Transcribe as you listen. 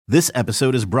This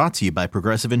episode is brought to you by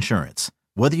Progressive Insurance.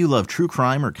 Whether you love true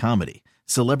crime or comedy,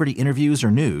 celebrity interviews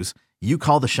or news, you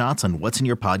call the shots on what's in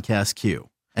your podcast queue.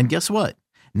 And guess what?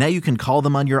 Now you can call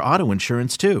them on your auto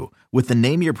insurance too with the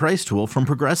Name Your Price tool from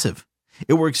Progressive.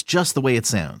 It works just the way it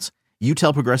sounds. You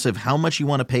tell Progressive how much you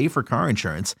want to pay for car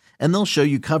insurance, and they'll show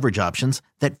you coverage options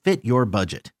that fit your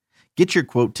budget. Get your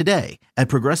quote today at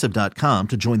Progressive.com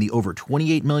to join the over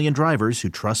 28 million drivers who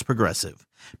trust Progressive.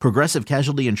 Progressive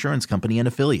Casualty Insurance Company and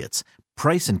Affiliates.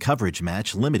 Price and coverage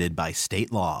match limited by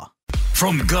state law.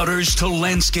 From gutters to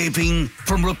landscaping,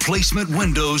 from replacement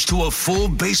windows to a full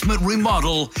basement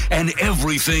remodel, and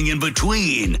everything in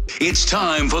between. It's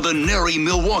time for the NARI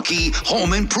Milwaukee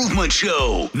Home Improvement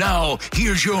Show. Now,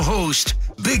 here's your host,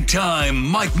 Big Time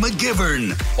Mike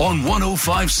McGivern on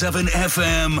 105.7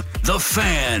 FM, The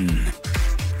Fan.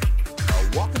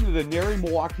 Welcome to the NARI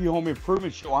Milwaukee Home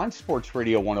Improvement Show on Sports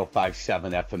Radio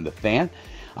 105.7 FM, The Fan.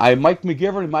 I'm Mike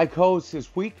McGivern, and my co-host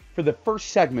this week for the first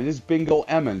segment is Bingo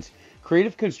Emmons,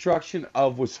 Creative Construction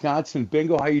of Wisconsin.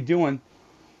 Bingo, how you doing?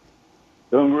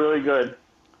 Doing really good.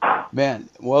 Man,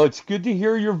 well, it's good to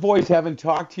hear your voice. Haven't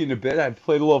talked to you in a bit. I've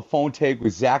played a little phone tag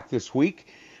with Zach this week.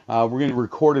 We're going to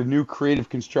record a new Creative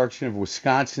Construction of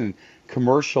Wisconsin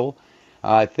commercial.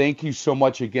 Thank you so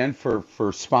much again for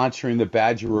sponsoring the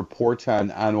Badger Report on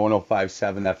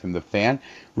 105.7 FM, The Fan.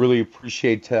 Really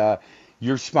appreciate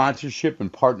your sponsorship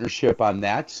and partnership on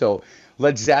that. So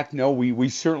let Zach know we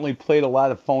certainly played a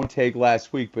lot of phone tag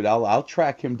last week, but I'll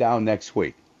track him down next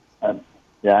week.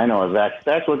 Yeah, I know.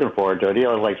 Zach's looking forward to it. He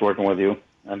always likes working with you.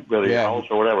 And really, house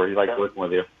or whatever, he likes working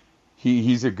with you.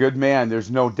 He's a good man. There's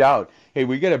no doubt. Hey,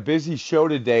 we got a busy show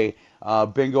today.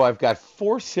 Bingo, I've got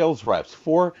 4 sales reps,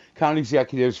 4 account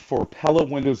executives for Pella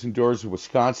Windows and Doors of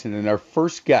Wisconsin, and our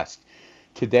first guest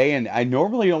today, and I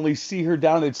normally only see her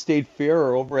down at State Fair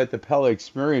or over at the Pella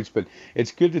Experience, but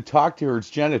it's good to talk to her. It's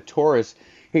Jenna Torres.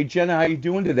 Hey, Jenna, how you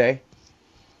doing today?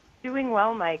 Doing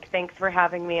well, Mike. Thanks for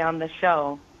having me on the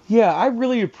show. Yeah, I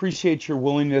really appreciate your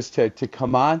willingness to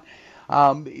come on.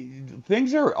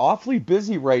 Things are awfully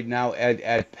busy right now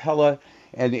at Pella.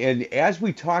 And as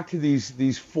we talk to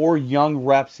these 4 young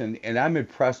reps, and I'm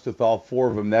impressed with all 4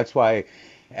 of them, that's why I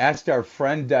asked our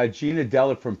friend Gina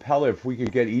Della from Pella if we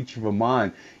could get each of them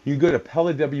on. You can go to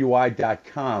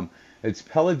PellaWI.com. It's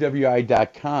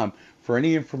PellaWI.com for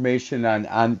any information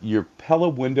on your Pella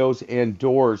windows and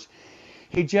doors.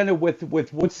 Hey, Jenna, with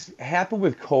what's happened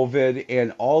with COVID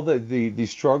and all the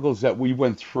struggles that we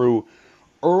went through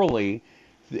early,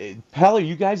 Pella,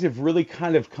 you guys have really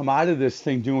kind of come out of this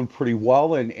thing doing pretty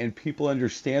well, and people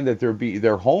understand that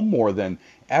they're home more than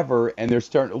ever, and they're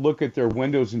starting to look at their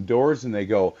windows and doors, and they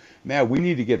go, man, we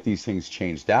need to get these things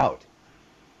changed out.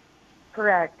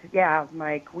 Correct. Yeah,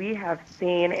 Mike. We have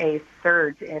seen a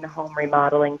surge in home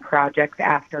remodeling projects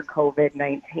after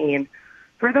COVID-19.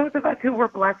 For those of us who were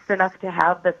blessed enough to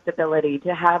have the stability,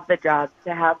 to have the jobs,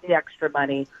 to have the extra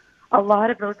money, a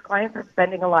lot of those clients are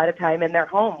spending a lot of time in their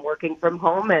home, working from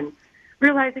home, and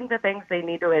realizing the things they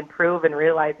need to improve and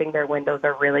realizing their windows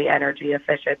are really energy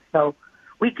efficient. So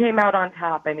we came out on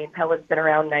top. I mean, Pella's been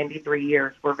around 93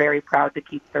 years. We're very proud to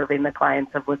keep serving the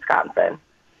clients of Wisconsin.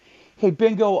 Hey,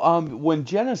 Bingo, when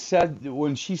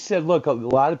she said, look, a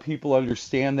lot of people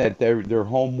understand that they're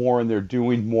home more and they're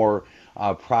doing more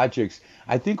projects,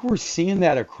 I think we're seeing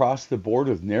that across the board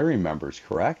with NARI members,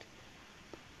 correct?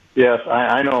 Yes,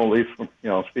 I know. At least,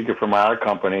 speaking for my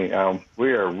company,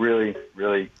 we are really,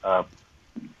 really,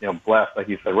 blessed. Like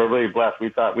you said, we're really blessed. We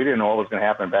didn't know what was going to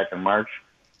happen back in March,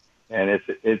 and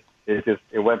it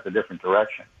went a different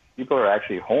direction. People are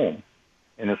actually home,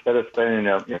 and instead of spending,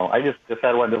 I just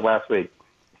had one this last week.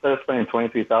 Instead of spending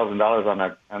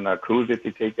 $23,000 on a cruise that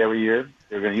you take every year,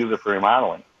 they're going to use it for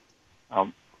remodeling.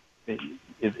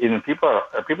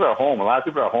 People are home. A lot of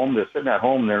people are home. They're sitting at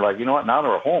home, and they're like, you know what? Now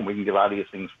they're home. We can get a lot of these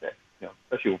things fixed.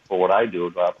 Especially for what I do,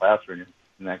 plastering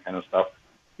and that kind of stuff.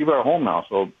 People are home now,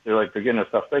 so they're getting their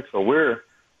stuff fixed. So we're,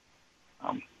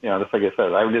 just like I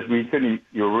said,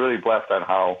 you were really blessed on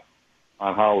how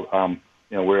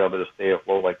we're able to stay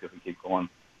afloat like this and keep going.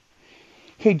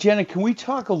 Hey, Jenna, can we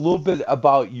talk a little bit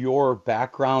about your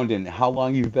background and how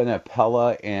long you've been at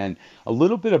Pella, and a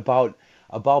little bit about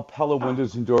Pella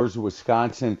Windows and Doors of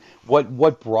Wisconsin?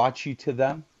 What brought you to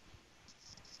them?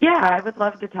 Yeah, I would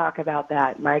love to talk about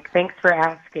that, Mike. Thanks for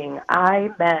asking. I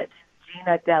met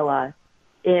Gina Della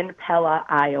in Pella,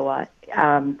 Iowa.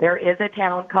 There is a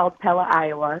town called Pella,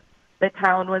 Iowa. The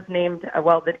town was named,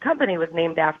 the company was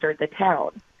named after the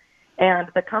town. And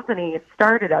the company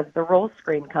started as the Roll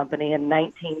Screen Company in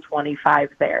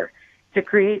 1925 there to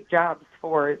create jobs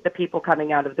for the people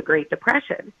coming out of the Great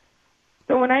Depression.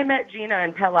 So when I met Gina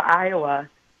in Pella, Iowa,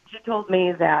 She told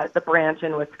me that the branch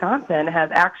in Wisconsin has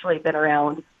actually been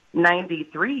around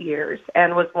 93 years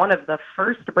and was one of the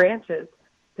first branches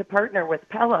to partner with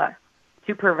Pella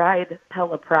to provide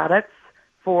Pella products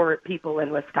for people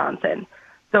in Wisconsin.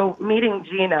 So meeting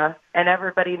Gina, and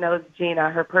everybody knows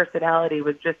Gina, her personality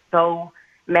was just so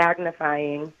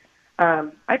magnifying.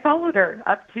 I followed her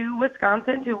up to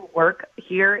Wisconsin to work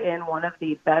here in one of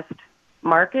the best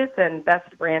markets and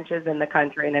best branches in the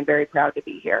country, and I'm very proud to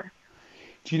be here.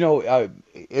 Do you know,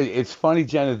 it's funny,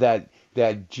 Jenna,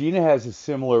 that Gina has a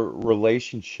similar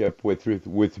relationship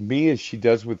with me as she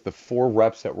does with the four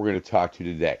reps that we're going to talk to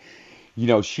today. You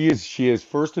know, she is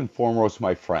first and foremost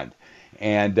my friend,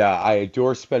 and I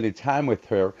adore spending time with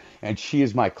her. And she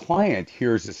is my client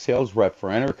here as a sales rep for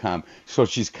Entercom, so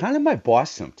she's kind of my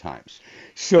boss sometimes.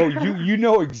 So you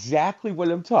know exactly what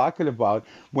I'm talking about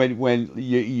when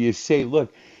you say,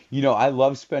 look, you know, I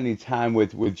love spending time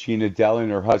with Gina Dell and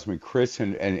her husband Chris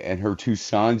and her two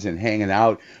sons and hanging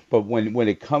out. But when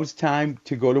it comes time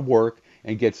to go to work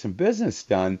and get some business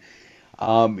done,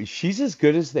 she's as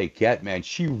good as they get, man.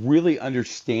 She really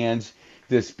understands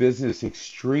this business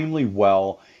extremely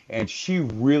well, and she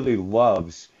really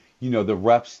loves, you know, the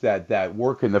reps that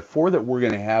work. And the four that we're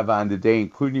going to have on today,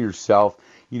 including yourself,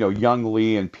 you know, Young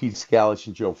Lee and Pete Scalish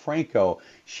and Joe Franco,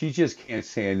 she just can't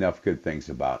say enough good things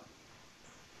about.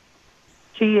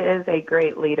 She is a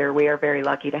great leader. We are very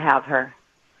lucky to have her.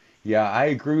 Yeah, I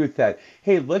agree with that.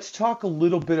 Hey, let's talk a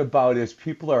little bit about, as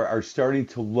people are starting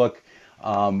to look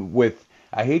with,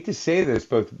 I hate to say this,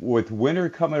 but with winter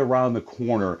coming around the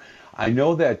corner, I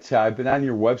know that I've been on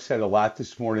your website a lot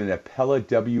this morning at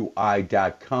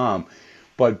PellaWI.com,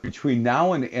 but between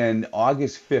now and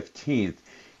August 15th,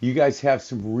 you guys have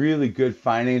some really good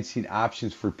financing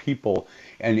options for people.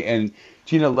 And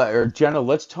Jenna,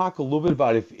 let's talk a little bit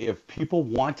about if people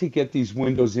want to get these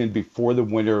windows in before the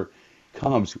winter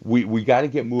comes, we got to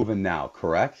get moving now,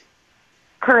 correct?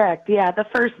 Correct. Yeah. The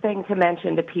first thing to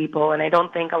mention to people, and I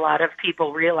don't think a lot of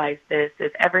people realize this,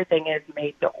 is everything is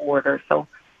made to order. So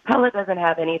Pella doesn't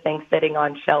have anything sitting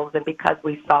on shelves, and because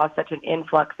we saw such an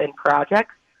influx in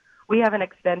projects, we have an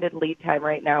extended lead time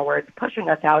right now where it's pushing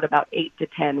us out about 8 to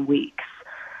 10 weeks.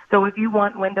 So if you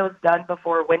want windows done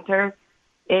before winter,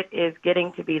 it is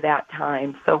getting to be that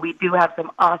time. So we do have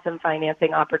some awesome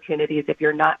financing opportunities if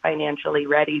you're not financially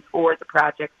ready for the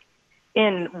project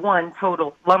in one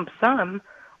total lump sum.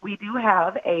 We do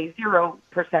have a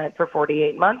 0% for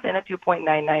 48 months and a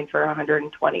 2.99 for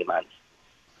 120 months.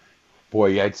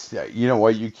 Boy, it's you know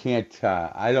what, you can't.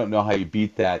 I don't know how you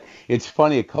beat that. It's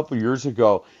funny. A couple years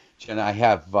ago, Jen, I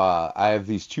have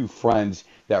these two friends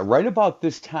that right about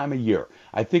this time of year,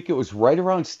 I think it was right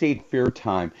around State Fair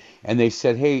time, and they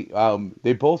said, hey,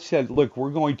 they both said, look,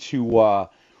 we're going to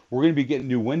be getting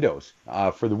new windows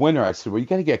for the winter. I said, well, you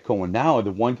got to get going now. And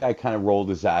the one guy kind of rolled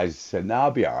his eyes and said, no,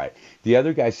 I'll be all right. The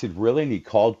other guy said, really? And he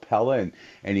called Pella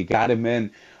and he got him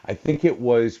in. I think it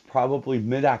was probably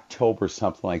mid-October,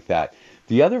 something like that.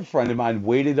 The other friend of mine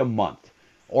waited a month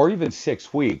or even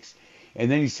 6 weeks. And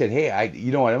then he said, hey,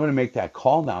 you know what, I'm going to make that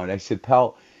call now. And I said,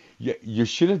 Pal, you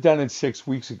should have done it 6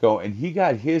 weeks ago. And he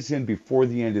got his in before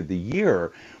the end of the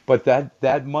year. But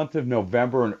that month of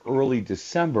November and early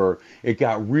December, it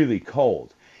got really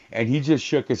cold. And he just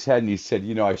shook his head and he said,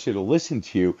 you know, I should have listened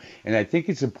to you. And I think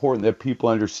it's important that people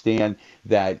understand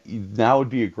that now would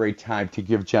be a great time to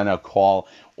give Jenna a call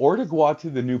or to go out to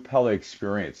the new Pella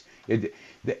experience.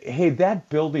 Hey, that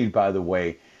building, by the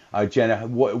way, Jenna,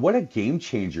 what a game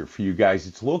changer for you guys.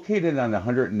 It's located on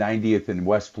 190th and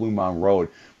West Blue Mountain Road,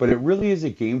 but it really is a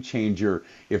game changer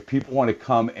if people want to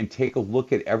come and take a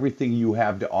look at everything you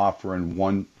have to offer in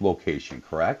one location,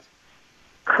 correct?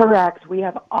 Correct. We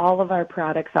have all of our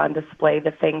products on display,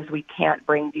 the things we can't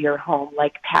bring to your home,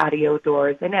 like patio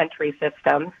doors and entry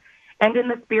systems. And in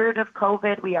the spirit of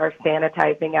COVID, we are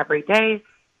sanitizing every day,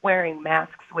 wearing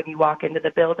masks when you walk into the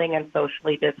building, and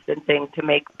socially distancing to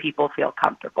make people feel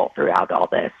comfortable throughout all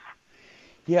this.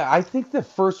 Yeah, I think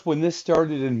when this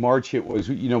started in March, it was,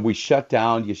 you know, you shut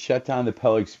down the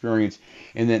Pella experience.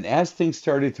 And then as things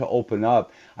started to open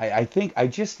up, I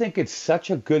just think it's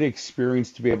such a good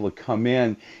experience to be able to come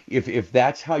in, if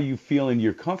that's how you feel and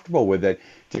you're comfortable with it,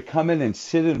 to come in and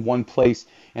sit in one place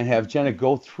and have Jenna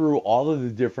go through all of the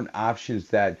different options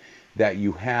that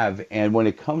you have. And when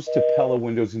it comes to Pella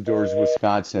Windows and Doors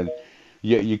Wisconsin,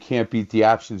 you can't beat the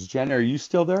options. Jenna, are you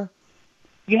still there?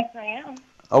 Yes, I am.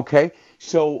 Okay.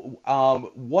 So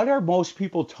what are most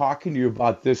people talking to you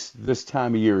about this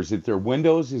time of year? Is it their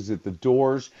windows? Is it the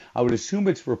doors? I would assume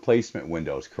it's replacement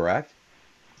windows, correct?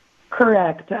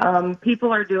 Correct.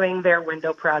 People are doing their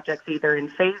window projects either in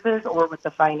phases or with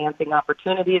the financing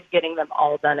opportunities, getting them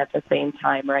all done at the same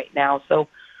time right now. So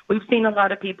we've seen a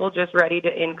lot of people just ready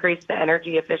to increase the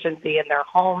energy efficiency in their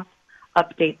homes,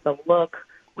 update the look.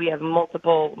 We have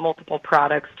multiple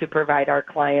products to provide our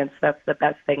clients. That's the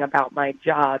best thing about my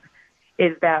job,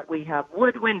 is that we have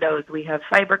wood windows, we have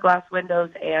fiberglass windows,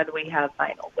 and we have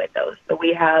vinyl windows. So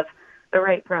we have the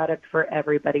right product for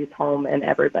everybody's home and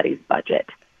everybody's budget.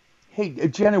 Hey,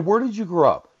 Jenna, where did you grow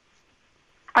up?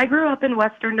 I grew up in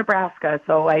western Nebraska,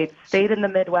 so I stayed in the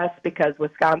Midwest because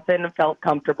Wisconsin felt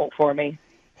comfortable for me.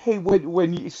 Hey,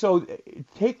 so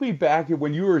take me back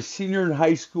when you were a senior in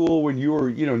high school, when you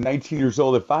were, 19 years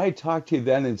old. If I had talked to you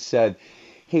then and said,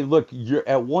 hey, look, you're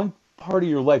at one part of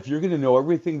your life, you're going to know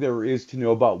everything there is to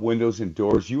know about windows and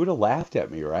doors, you would have laughed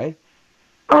at me, right?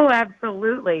 Oh,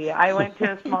 absolutely. I went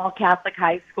to a small Catholic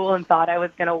high school and thought I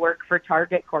was going to work for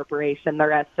Target Corporation the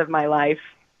rest of my life.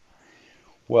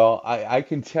 Well, I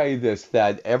can tell you this,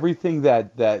 that everything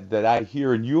that I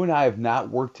hear, and you and I have not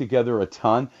worked together a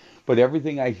ton, but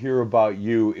everything I hear about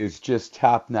you is just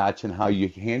top notch, and how you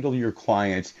handle your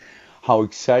clients, how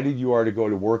excited you are to go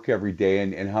to work every day,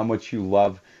 and how much you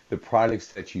love the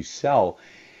products that you sell.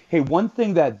 Hey, one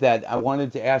thing that I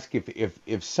wanted to ask,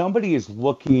 if somebody is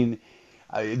looking,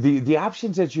 the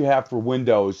options that you have for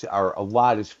windows are a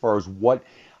lot as far as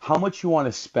how much you want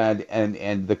to spend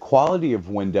and the quality of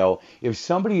window. If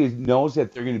somebody knows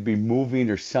that they're going to be moving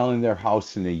or selling their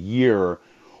house in a year,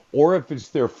 or if it's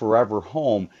their forever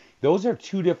home, those are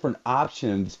two different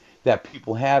options that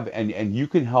people have, and you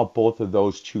can help both of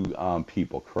those two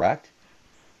people, correct?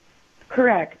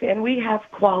 Correct. And we have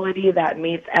quality that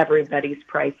meets everybody's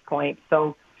price point.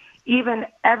 So even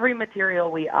every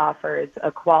material we offer is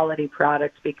a quality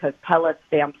product because Pella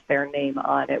stamps their name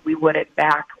on it. We wouldn't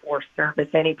back or service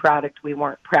any product we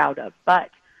weren't proud of.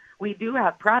 But we do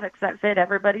have products that fit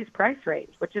everybody's price range,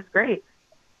 which is great.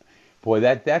 Boy,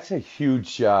 that's a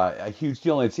huge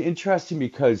deal. And it's interesting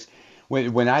because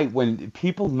when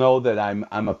people know that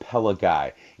I'm a Pella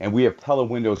guy, and we have Pella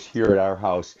windows here at our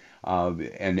house,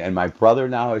 and my brother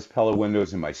now has Pella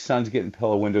windows, and my son's getting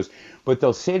Pella windows, but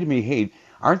they'll say to me, hey,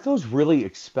 aren't those really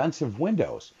expensive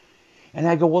windows? And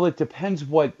I go, well, it depends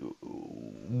what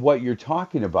you're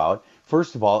talking about,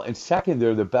 first of all. And second,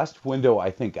 they're the best window, I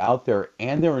think, out there,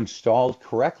 and they're installed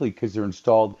correctly because they're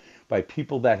installed by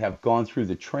people that have gone through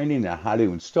the training on how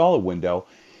to install a window.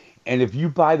 And if you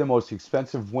buy the most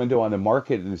expensive window on the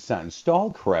market and it's not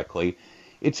installed correctly,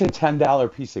 it's a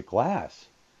 $10 piece of glass.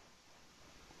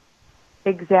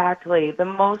 Exactly. The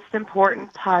most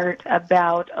important part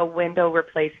about a window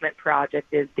replacement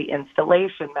project is the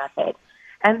installation method.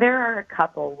 And there are a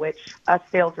couple which us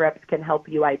sales reps can help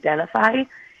you identify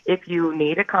if you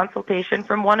need a consultation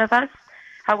from one of us.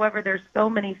 However, there's so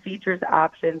many features,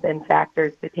 options, and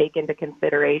factors to take into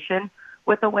consideration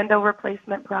with a window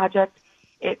replacement project.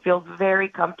 It feels very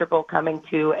comfortable coming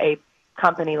to a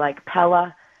company like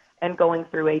Pella and going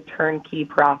through a turnkey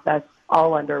process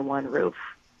all under one roof.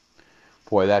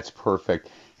 Boy, that's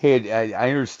perfect. Hey, I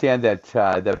understand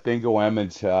that Bingo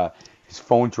Emmons, his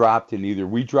phone dropped, and either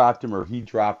we dropped him or he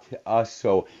dropped us.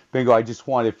 So, Bingo, I just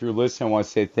want, if you're listening, I want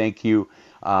to say thank you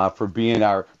for being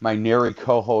my NARI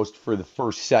co-host for the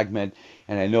first segment.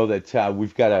 And I know that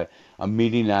we've got a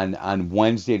meeting on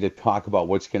Wednesday to talk about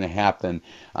what's going to happen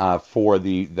for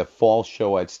the fall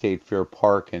show at State Fair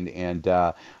Park. And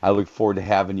I look forward to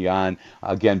having you on.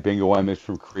 Again, Bingo Emmons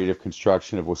from Creative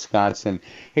Construction of Wisconsin.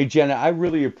 Hey, Jenna, I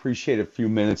really appreciate a few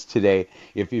minutes today.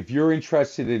 If you're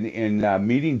interested in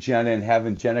meeting Jenna and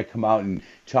having Jenna come out and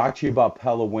talk to you about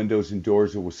Pella Windows and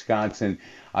Doors of Wisconsin,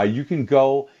 you can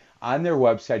go on their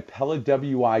website,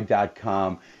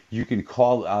 PellaWI.com. You can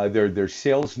call their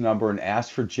sales number and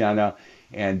ask for Jenna,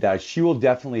 and she will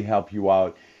definitely help you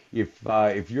out.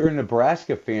 If you're a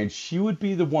Nebraska fan, she would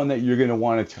be the one that you're going to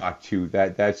want to talk to.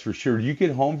 That's for sure. Do you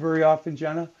get home very often,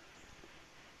 Jenna?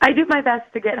 I do my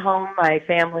best to get home. My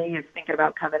family is thinking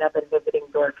about coming up and visiting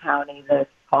Door County this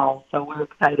fall, so we're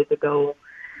excited to go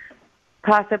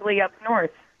possibly up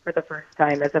north for the first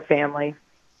time as a family.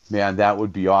 Man, that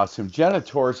would be awesome. Jenna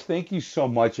Torres, thank you so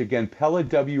much. Again,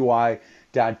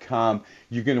 PellaWI.com.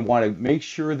 You're going to want to make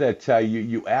sure that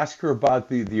you ask her about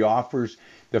the offers,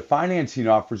 the financing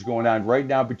offers going on right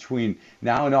now between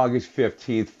now and August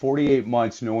 15th, 48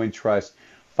 months, no interest,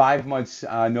 5 months,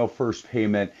 no first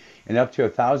payment, and up to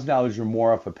 $1,000 or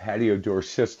more off a patio door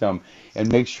system.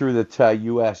 And make sure that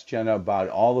you ask Jenna about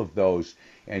all of those,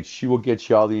 and she will get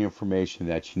you all the information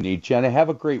that you need. Jenna, have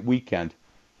a great weekend.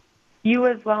 You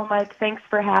as well, Mike. Thanks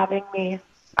for having me.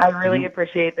 I really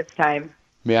appreciate this time.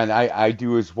 Man, I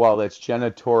do as well. That's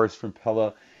Jenna Torres from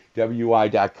Pella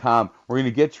wi.com. We're going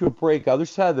to get to a break. Other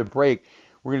side of the break,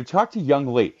 we're going to talk to Young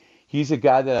Lee. He's a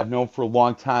guy that I've known for a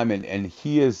long time, and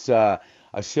he is a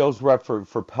sales rep for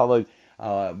Pella.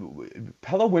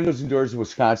 Pella Windows and Doors in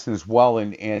Wisconsin as well,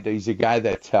 and he's a guy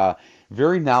that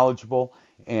very knowledgeable.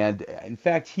 And in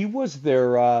fact, he was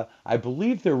their, I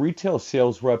believe, their retail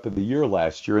sales rep of the year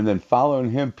last year. And then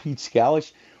following him, Pete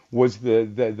Scalish was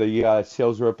the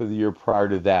sales rep of the year prior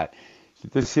to that.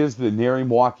 This is the NARI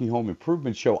Milwaukee Home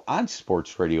Improvement Show on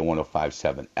Sports Radio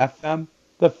 105.7 FM,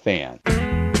 The Fan.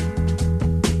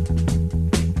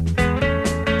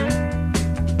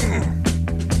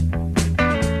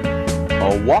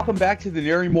 Welcome back to the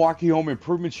NARI Milwaukee Home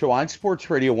Improvement Show on Sports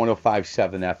Radio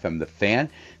 105.7 FM, The Fan.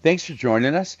 Thanks for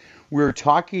joining us. We're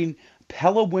talking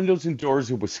Pella Windows and Doors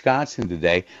of Wisconsin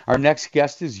today. Our next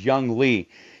guest is Young Lee.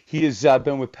 He has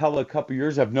been with Pella a couple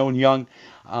years. I've known Young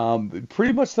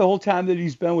pretty much the whole time that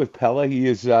he's been with Pella. He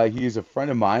is a friend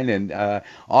of mine and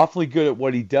awfully good at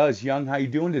what he does. Young, how you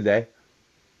doing today?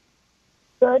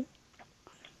 Good.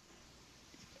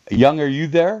 Young, are you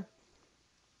there?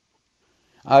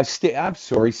 I'm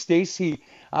sorry, Stacy.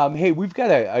 Hey, we've got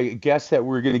a guest that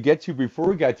we're going to get to before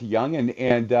we got to Young,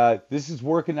 and this is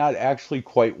working out actually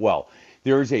quite well.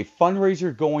 There is a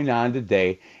fundraiser going on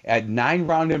today at 9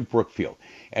 Round in Brookfield,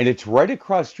 and it's right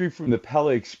across the street from the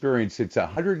Pella Experience. It's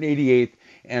 188th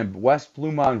and West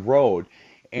Bluemont Road,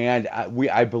 and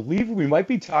I believe we might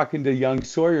be talking to young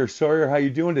Sawyer. Sawyer, how you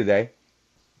doing today?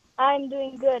 I'm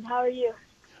doing good. How are you?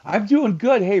 I'm doing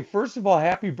good. Hey, first of all,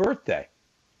 happy birthday.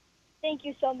 Thank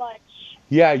you so much.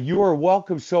 Yeah, you are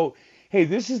welcome. So, hey,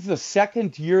 this is the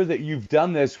second year that you've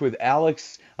done this with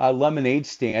Alex Lemonade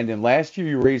Stand, and last year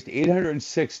you raised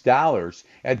 $806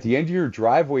 at the end of your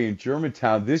driveway in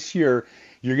Germantown. This year,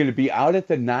 you're going to be out at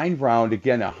the 9 Round,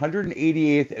 again,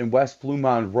 188th and West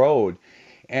Bluemont Road,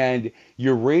 and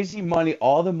you're raising money.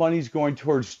 All the money's going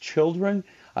towards childhood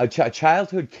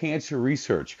cancer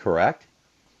research, correct?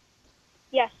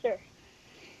 Yes, sir.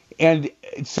 And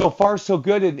so far, so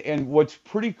good. And what's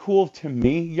pretty cool to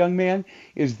me, young man,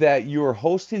 is that you are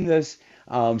hosting this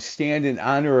stand in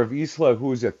honor of Isla,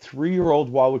 who is a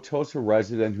 3-year-old Wauwatosa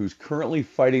resident who's currently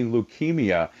fighting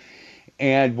leukemia.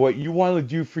 And what you want to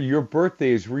do for your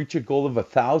birthday is reach a goal of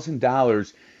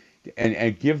 $1,000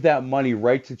 and give that money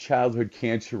right to childhood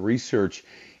cancer research.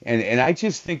 And I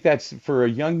just think that's, for a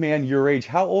young man your age.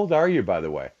 How old are you, by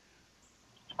the way?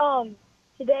 Today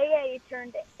I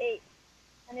turned 8.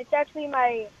 And it's actually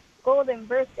my golden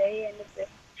birthday, and it's a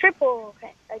triple,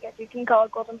 I guess you can call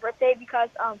it golden birthday, because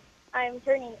I'm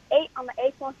turning 8 on the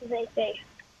 8th month of the 8th day.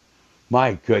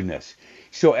 My goodness.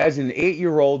 So as an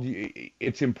 8-year-old,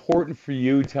 it's important for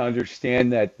you to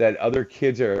understand that other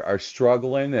kids are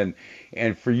struggling,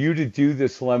 and for you to do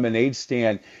this lemonade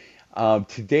stand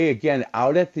today, again,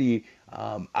 out at the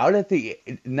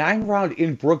 9 Round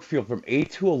in Brookfield from 8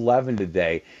 to 11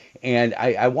 today. And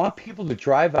I want people to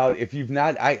drive out. If you've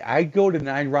not, I go to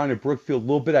 9 Round in Brookfield a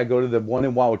little bit. I go to the one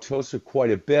in Wauwatosa quite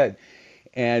a bit.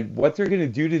 And what they're going to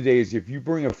do today is, if you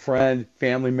bring a friend,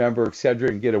 family member, etc.,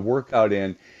 and get a workout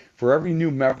in, for every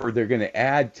new member they're going to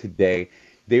add today,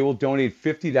 they will donate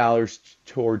 $50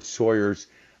 towards Sawyer's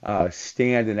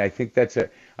stand. And I think that's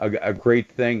a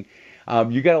great thing.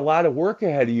 You got a lot of work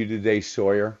ahead of you today,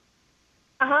 Sawyer.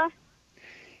 Uh-huh.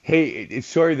 Hey,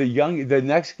 sorry, the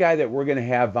next guy that we're going to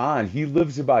have on, he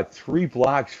lives about 3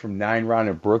 blocks from 9 Round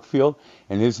in Brookfield,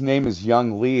 and his name is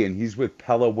Young Lee, and he's with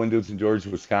Pella Windows and Doors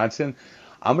of Wisconsin.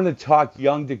 I'm going to talk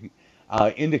Young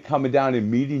into coming down and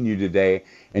meeting you today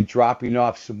and dropping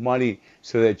off some money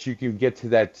so that you can get to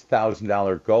that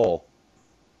 $1,000 goal.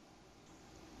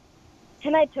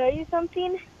 Can I tell you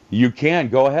something? You can.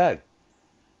 Go ahead.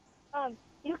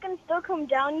 You can still come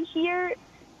down here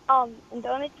and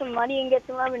donate some money and get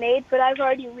some lemonade, but I've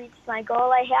already reached my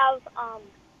goal. I have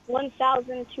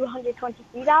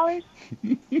 $1,223.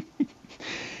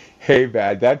 Hey,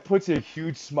 man, that puts a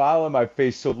huge smile on my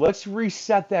face. So let's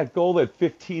reset that goal at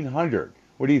 $1,500.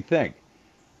 What do you think?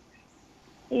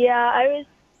 Yeah, I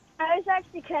was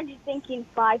actually kind of thinking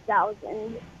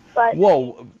 5,000, but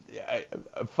whoa,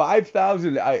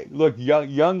 5,000. Look,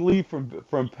 young Lee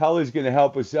from Pella is going to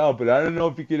help us out, but I don't know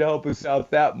if he can help us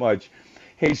out that much.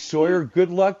 Hey, Sawyer, good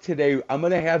luck today. I'm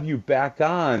going to have you back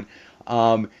on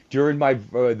during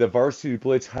the Varsity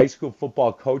Blitz High School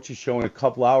Football Coaches Show in a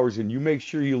couple hours, and you make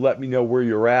sure you let me know where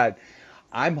you're at.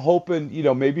 I'm hoping,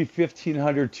 maybe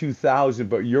 1,500, 2,000,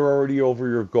 but you're already over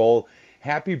your goal.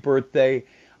 Happy birthday.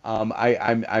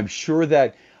 I'm sure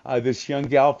that this young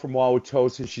gal from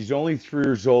Wauwatosa. She's only 3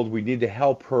 years old. We need to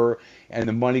help her, and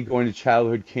the money going to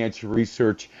childhood cancer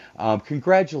research.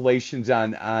 Congratulations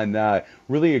on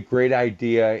really a great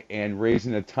idea and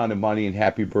raising a ton of money, and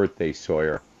happy birthday,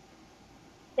 Sawyer.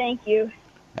 Thank you.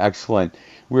 Excellent.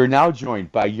 We're now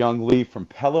joined by young Lee from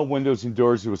Pella Windows and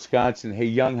Doors of Wisconsin. Hey,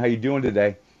 Young, how you doing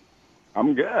today?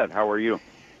 I'm good. How are you?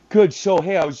 Good. So,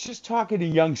 hey, I was just talking to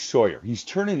young Sawyer. He's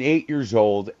turning 8 years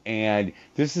old, and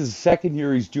this is the second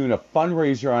year he's doing a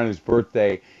fundraiser on his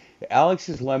birthday.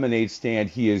 Alex's Lemonade Stand,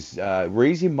 he is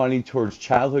raising money towards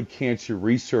childhood cancer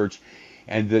research,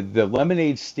 and the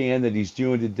lemonade stand that he's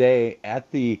doing today at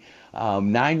the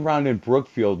 9 Round in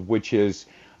Brookfield, which is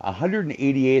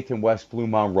 188th and West Blue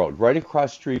Mountain Road, right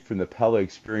across the street from the Pella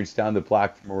Experience down the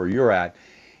block from where you're at.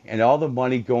 And all the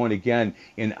money going, again,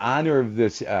 in honor of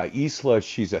this Isla.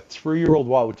 She's a 3-year-old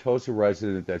Wauwatosa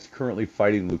resident that's currently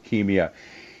fighting leukemia.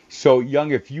 So,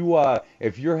 Young, if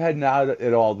you're heading out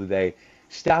at all today,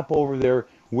 stop over there,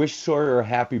 wish Sawyer a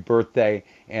happy birthday,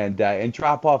 and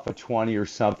drop off a 20 or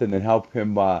something and help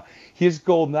him. His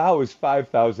goal now is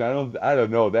 5,000. I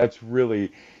don't know. That's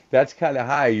kind of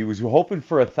high. He was hoping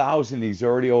for 1,000. He's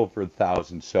already over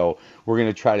 1,000. So we're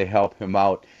going to try to help him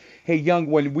out. Hey, Young,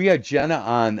 when we had Jenna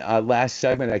on last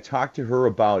segment, I talked to her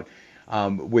about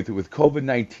with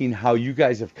COVID-19 how you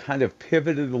guys have kind of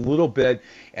pivoted a little bit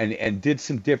and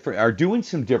are doing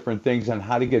some different things on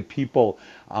how to get people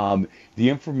the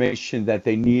information that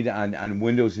they need on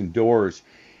windows and doors.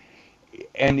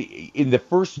 And in the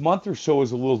first month or so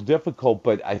is a little difficult,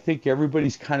 but I think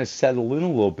everybody's kind of settled in a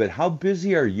little bit. How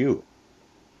busy are you?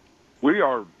 We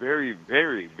are very,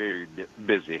 very, very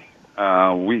busy.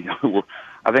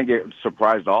 I think it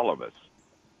surprised all of us.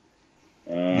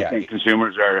 I think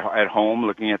consumers are at home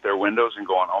looking at their windows and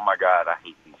going, "Oh my God, I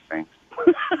hate these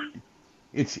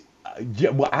things."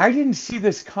 Well, I didn't see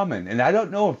this coming, and I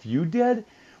don't know if you did,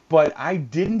 but I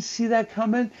didn't see that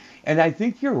coming. And I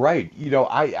think you're right.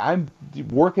 I'm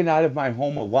working out of my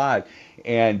home a lot,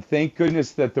 and thank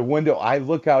goodness that the window I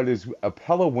look out is a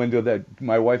Pella window that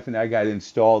my wife and I got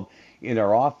installed in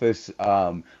our office,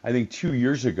 I think 2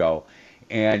 years ago.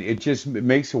 And it just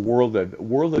makes a world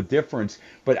of difference.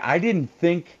 But I didn't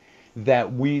think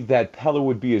that Pella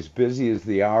would be as busy as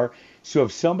they are. So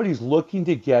if somebody's looking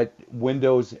to get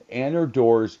windows and or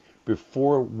doors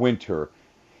before winter,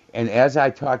 and as I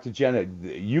talked to Jenna,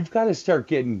 you've got to start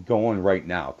getting going right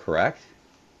now, correct?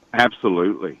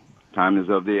 Absolutely. Time is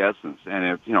of the essence,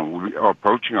 and we are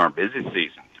approaching our busy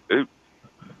season too.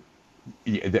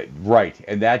 Yeah, right,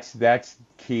 and that's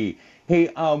key. Hey,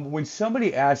 when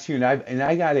somebody asks you, and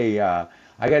I got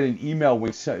an email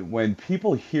when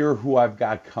people hear who I've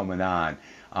got coming on,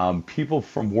 people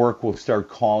from work will start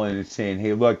calling and saying,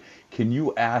 "Hey, look, can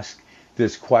you ask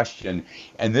this question?"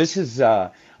 And this is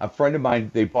a friend of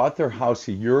mine. They bought their house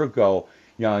a year ago,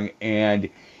 Young, and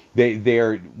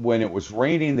when it was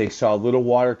raining, they saw a little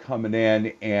water coming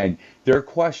in, and their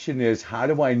question is, "How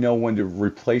do I know when to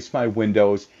replace my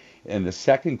windows?" And the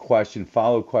second question,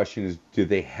 follow-up question, is do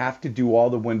they have to do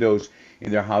all the windows in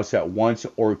their house at once,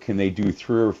 or can they do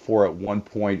 3 or 4 at one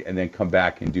point and then come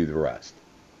back and do the rest?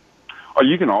 Oh,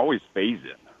 you can always phase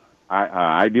it.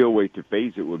 Ideal way to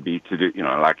phase it would be to do,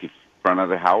 like in front of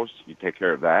the house, you take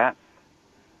care of that.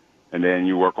 And then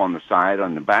you work on the side,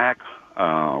 on the back,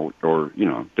 or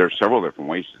there's several different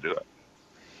ways to do it.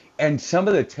 And some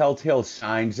of the telltale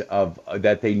signs of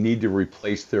that they need to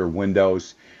replace their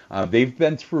windows. They've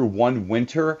been through one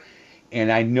winter, and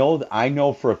I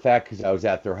know for a fact because I was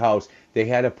at their house, they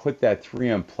had to put that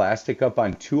 3M plastic up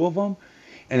on 2 of them.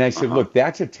 And I said, look,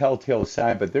 that's a telltale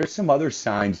sign, but there's some other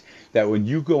signs that when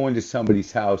you go into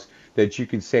somebody's house that you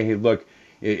can say, hey, look,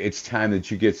 it's time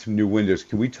that you get some new windows.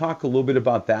 Can we talk a little bit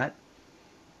about that?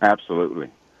 Absolutely.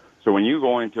 So when you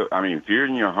go into, if you're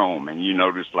in your home and you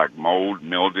notice like mold,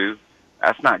 mildew,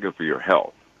 that's not good for your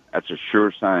health. That's a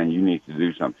sure sign you need to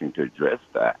do something to address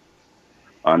that.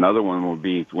 Another one would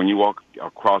be when you walk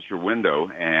across your window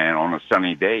and on a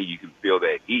sunny day you can feel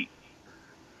that heat.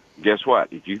 Guess what?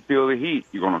 If you feel the heat,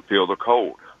 you're going to feel the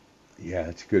cold. Yeah,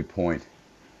 that's a good point.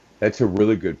 That's a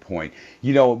really good point.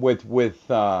 With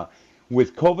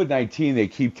COVID-19, they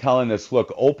keep telling us,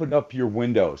 look, open up your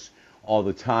windows all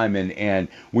the time. And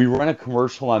we run a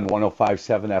commercial on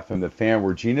 105.7 FM The Fan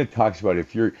where Gina talks about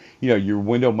if your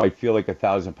window might feel like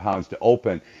 1,000 pounds to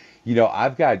open.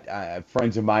 I've got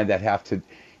friends of mine that have to,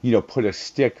 put a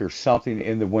stick or something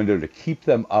in the window to keep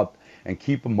them up and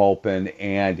keep them open.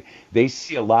 And they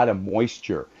see a lot of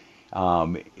moisture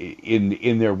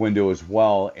in their window as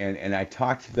well. And I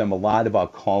talked to them a lot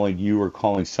about calling you or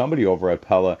calling somebody over at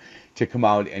Pella to come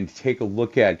out and take a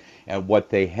look at what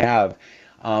they have.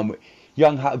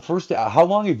 Young, how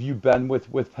long have you been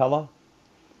with Pella?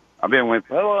 I've been with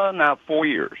Pella now 4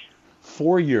 years.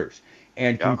 4 years.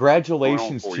 And Yeah, going on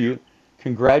congratulations 4 to years. you.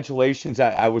 Congratulations.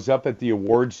 I was up at the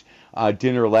awards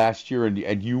dinner last year,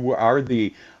 and you are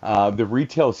the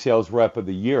retail sales rep of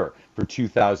the year for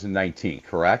 2019,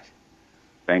 correct?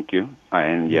 Thank you.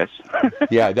 And yes.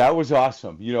 Yeah, that was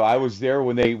awesome. I was there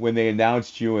when they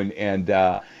announced you, and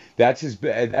that's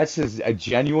as a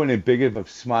genuine and big of a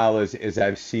smile as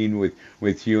I've seen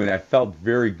with you, and I felt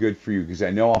very good for you because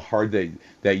I know how hard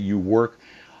that you work,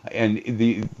 and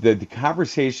the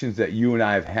conversations that you and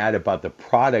I have had about the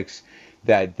products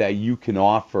that you can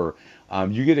offer,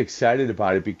 you get excited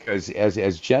about it because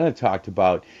as Jenna talked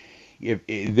about. If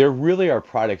there really are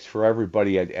products for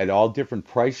everybody at all different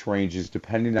price ranges,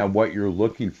 depending on what you're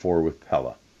looking for with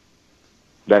Pella.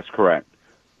 That's correct.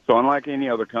 So unlike any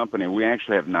other company, we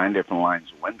actually have 9 different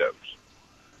lines of windows.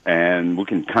 And we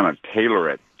can kind of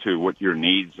tailor it to what your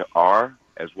needs are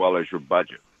as well as your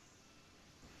budget.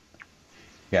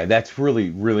 Yeah, that's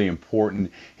really, really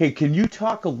important. Hey, can you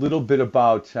talk a little bit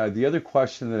about the other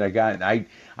question that I got? And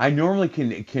I normally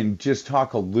can just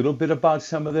talk a little bit about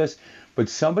some of this, but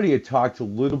somebody had talked a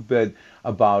little bit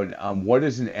about what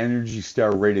is an Energy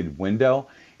Star rated window,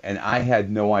 and I had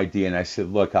no idea. And I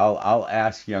said, look, I'll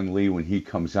ask young Lee when he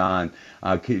comes on.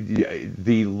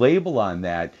 The label on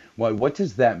that, what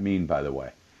does that mean, by the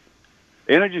way?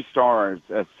 Energy Star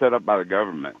is set up by the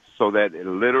government so that it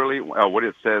literally, what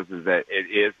it says is that it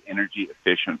is energy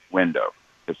efficient window.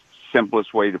 It's the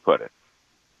simplest way to put it.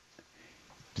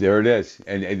 There it is.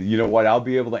 And you know what? I'll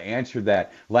be able to answer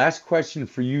that. Last question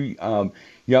for you,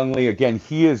 Young Lee. Again,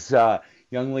 he is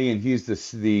Young Lee, and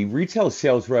he's the retail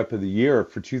sales rep of the year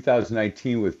for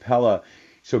 2019 with Pella.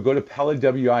 So go to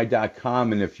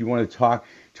PellaWI.com, and if you want to talk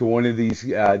to one of these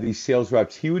sales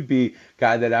reps, he would be a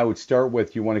guy that I would start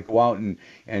with. You want to go out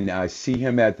and see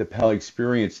him at the Pella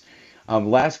Experience.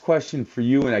 Last question for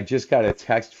you, and I just got a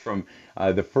text from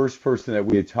the first person that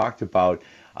we had talked about.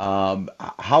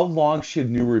 How long should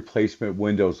new replacement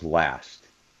windows last?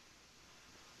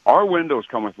 Our windows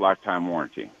come with lifetime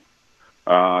warranty.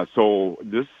 So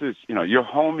this is, your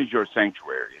home is your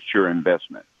sanctuary. It's your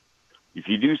investment. If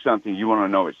you do something, you want to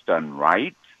know it's done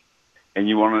right, and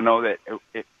you want to know that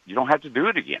you don't have to do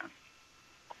it again.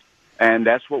 And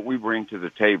that's what we bring to the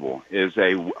table is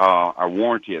a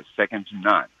warranty is second to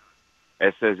none.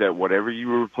 It says that whatever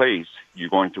you replace, you're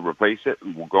going to replace it,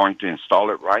 and we're going to install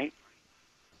it right.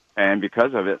 And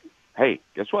because of it, hey,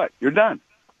 guess what? You're done.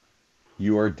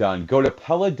 You are done. Go to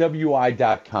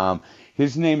PellaWI.com.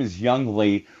 His name is Young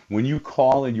Lee. When you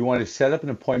call and you want to set up an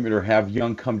appointment or have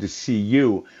Young come to see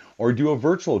you or do a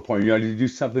virtual appointment, you want to do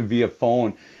something via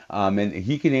phone, and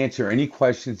he can answer any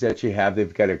questions that you have.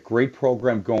 They've got a great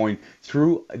program going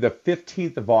through the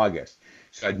 15th of August.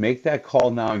 So I'd make that call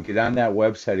now and get on that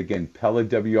website again,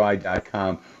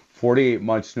 PellaWI.com, 48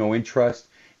 months, no interest,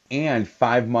 and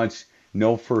 5 months,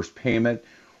 no first payment,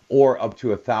 or up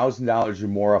to $1,000 or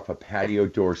more off a patio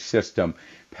door system.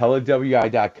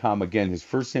 PellaWI.com. Again, his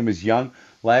first name is Young,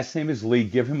 last name is Lee.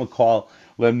 Give him a call.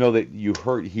 Let him know that you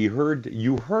heard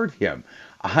him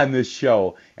on this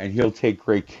show, and he'll take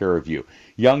great care of you.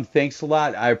 Young, thanks a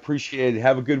lot. I appreciate it.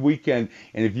 Have a good weekend.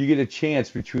 And if you get a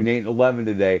chance between 8 and 11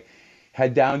 today,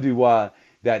 head down to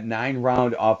that 9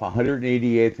 round off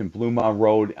 188th and Blue Mound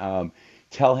Road.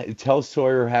 Tell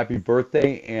Sawyer happy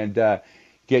birthday, and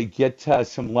get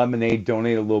some lemonade.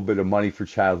 Donate a little bit of money for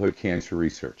childhood cancer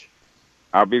research.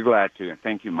 I'll be glad to.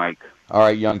 Thank you, Mike. All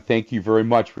right, Young, thank you very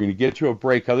much. We're going to get to a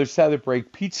break. Other side of the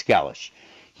break, Pete Scalish.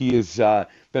 He has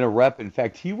been a rep. In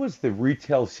fact, he was the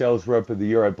retail sales rep of the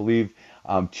year, I believe,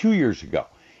 2 years ago.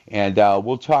 And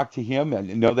we'll talk to him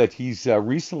and know that he's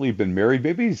recently been married.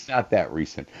 Maybe it's not that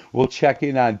recent. We'll check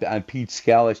in on Pete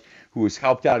Scalish, who has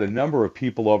helped out a number of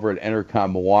people over at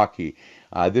Entercom Milwaukee.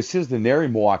 This is the NARI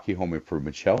Milwaukee Home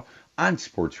Improvement Show on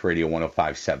Sports Radio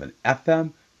 105.7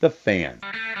 FM, The Fan.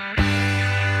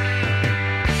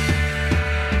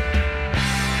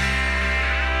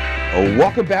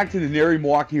 Welcome back to the NARI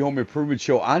Milwaukee Home Improvement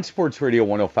Show on Sports Radio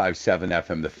 105.7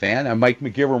 FM, The Fan. I'm Mike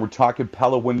McGivern. We're talking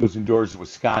Pella Windows and Doors of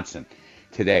Wisconsin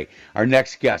today. Our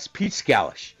next guest, Pete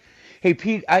Scalish. Hey,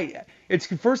 Pete,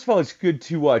 first of all, it's good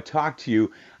to talk to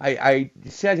you. I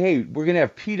said, hey, we're going to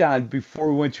have Pete on before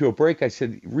we went to a break. I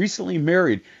said, recently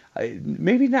married.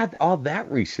 Maybe not all that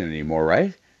recent anymore,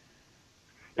 right?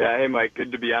 Yeah, hey, Mike,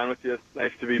 good to be on with you. It's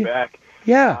nice to be back.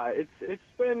 Yeah. It's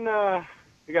been...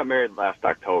 we got married last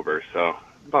October, so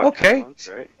about 10 months,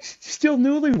 right? Still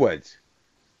newlyweds.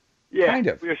 Yeah, Kind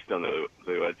of. we're still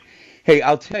newlyweds. Hey,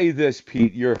 I'll tell you this,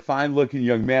 Pete. You're a fine-looking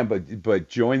young man, but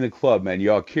join the club, man.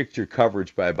 You all kicked your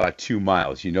coverage by about 2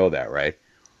 miles. You know that, right?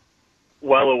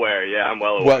 Well aware, yeah, I'm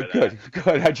well Well, aware of that.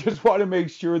 good. I just want to make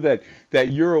sure that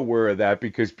you're aware of that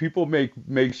because people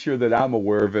make sure that I'm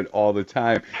aware of it all the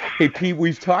time. Hey, Pete,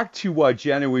 we've talked to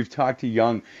Jen and we've talked to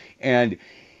Young, and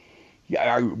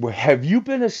yeah, have you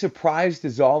been as surprised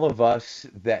as all of us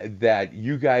that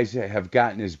you guys have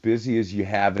gotten as busy as you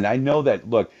have? And I know that,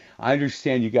 look, I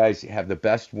understand you guys have the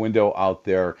best window out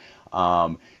there.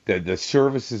 The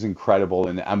service is incredible,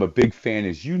 and I'm a big fan,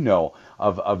 as you know,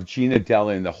 of Gina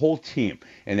Della and the whole team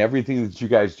and everything that you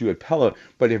guys do at Pella.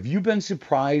 But have you been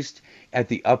surprised at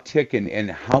the uptick and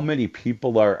how many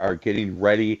people are getting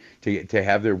ready to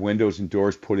have their windows and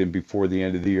doors put in before the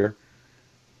end of the year?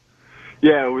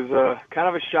 Yeah, it was kind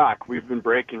of a shock. We've been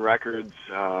breaking records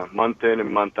month in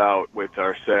and month out with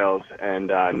our sales, and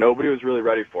nobody was really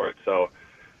ready for it. So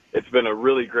it's been a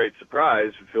really great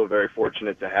surprise. We feel very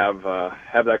fortunate to have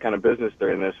that kind of business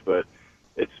during this, but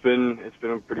it's been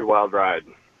a pretty wild ride.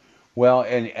 Well,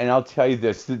 and I'll tell you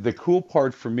this, the cool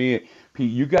part for me, Pete,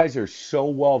 you guys are so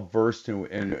well versed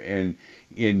in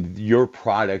your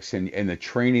products and the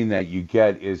training that you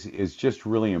get is just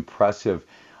really impressive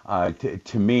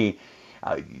to me.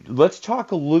 Let's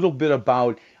talk a little bit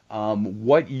about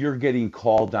what you're getting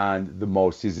called on the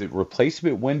most. Is it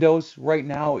replacement windows right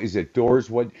now? Is it doors?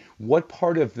 What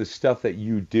part of the stuff that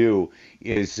you do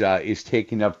is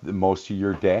taking up the most of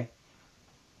your day?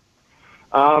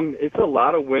 It's a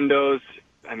lot of windows.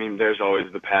 I mean, there's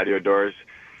always the patio doors.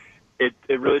 It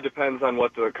really depends on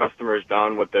what the customer's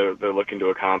done, what they're looking to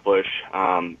accomplish.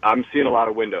 I'm seeing a lot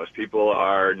of windows. People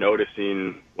are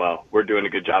noticing, well, we're doing a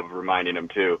good job of reminding them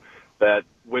too, that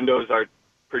windows are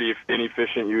pretty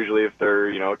inefficient usually if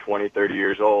they're, 20, 30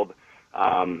 years old.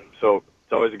 So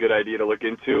it's always a good idea to look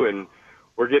into, and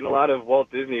we're getting a lot of Walt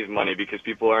Disney's money because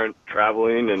people aren't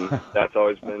traveling, and that's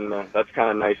always been, that's kind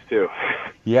of nice too.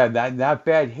 Yeah, not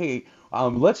bad. Hey,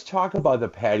 let's talk about the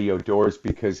patio doors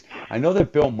because I know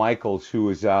that Bill Michaels,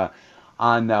 who is on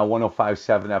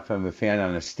 105.7 FM The Fan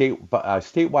on a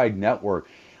statewide network,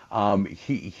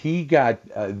 he got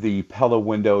the Pella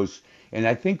windows, and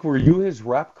I think were you his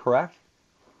rep, correct?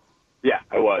 Yeah,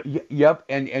 I was. Yep,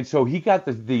 and so he got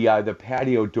the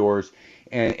patio doors,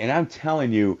 and I'm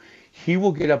telling you, he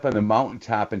will get up on the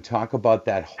mountaintop and talk about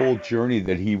that whole journey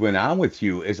that he went on with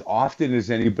you as often as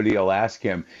anybody will ask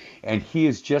him. And he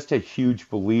is just a huge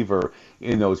believer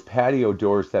in those patio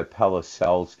doors that Pella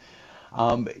sells.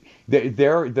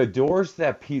 The doors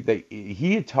that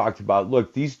he had talked about,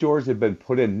 look, these doors have been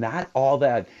put in, not all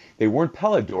that, they weren't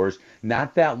Pella doors,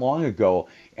 not that long ago,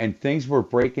 and things were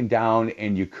breaking down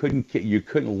and you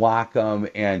couldn't lock them.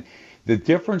 And the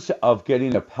difference of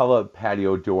getting a Pella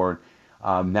patio door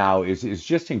now is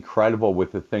just incredible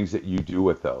with the things that you do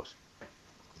with those.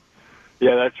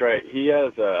 Yeah, that's right. He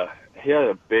has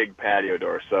a big patio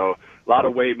door, so a lot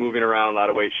of weight moving around, a lot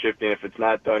of weight shifting. If it's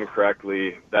not done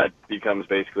correctly, that becomes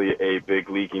basically a big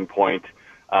leaking point.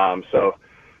 So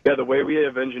yeah, the way we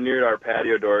have engineered our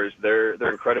patio doors, they're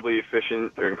incredibly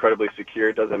efficient. They're incredibly secure.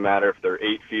 It doesn't matter if they're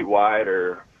 8 feet wide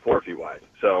or 4 feet wide.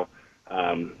 So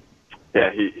yeah,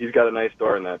 he's got a nice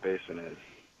door in that basement.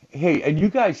 Hey, and you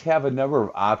guys have a number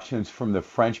of options from the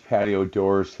French patio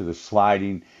doors to the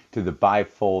sliding to the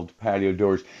bifold patio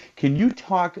doors. Can you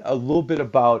talk a little bit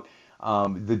about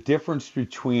the difference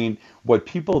between what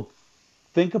people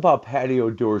think about patio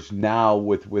doors now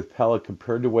with Pella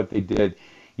compared to what they did,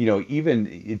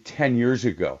 even 10 years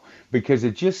ago? Because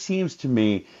it just seems to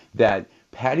me that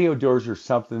patio doors are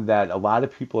something that a lot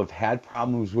of people have had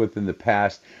problems with in the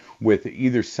past, with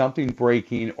either something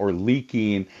breaking or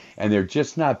leaking, and they're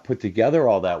just not put together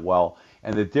all that well.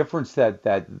 And the difference that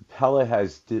Pella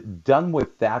has done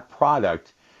with that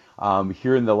product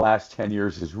here in the last 10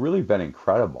 years has really been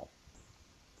incredible.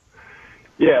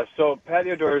 Yeah, so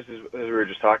patio doors, as we were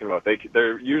just talking about,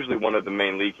 they're usually one of the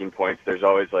main leaking points. There's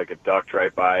always like a duct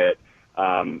right by it.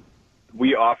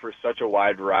 We offer such a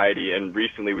wide variety, and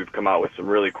recently we've come out with some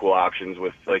really cool options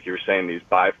with, like you were saying, these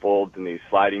bifolds and these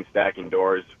sliding stacking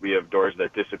doors. We have doors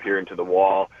that disappear into the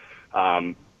wall.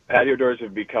 Patio doors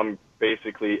have become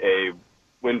basically a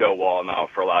window wall now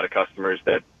for a lot of customers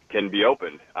that can be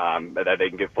opened, that they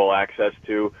can get full access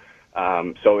to.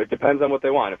 So it depends on what they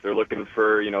want. If they're looking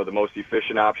for, the most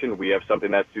efficient option, we have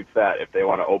something that suits that. If they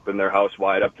want to open their house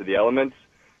wide up to the elements,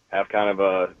 have kind of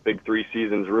a big 3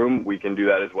 seasons room, we can do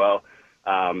that as well.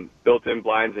 Built-in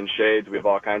blinds and shades. We have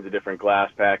all kinds of different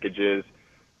glass packages,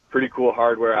 pretty cool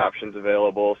hardware options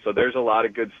available. So there's a lot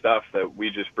of good stuff that we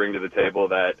just bring to the table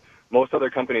that most other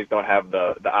companies don't have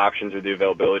the options or the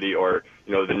availability or,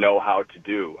 the know-how to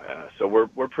do. So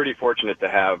we're pretty fortunate to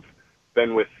have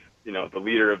been with, the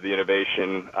leader of the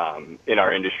innovation in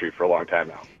our industry for a long time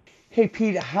now. Hey,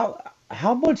 Pete,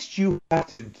 how much do you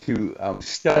have to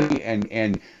study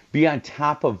and be on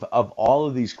top of all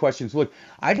of these questions? Look,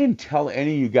 I didn't tell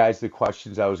any of you guys the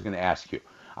questions I was going to ask you.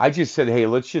 I just said, hey,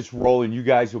 let's just roll, and you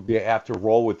guys will have to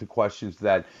roll with the questions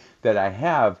that I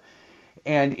have.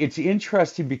 And it's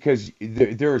interesting because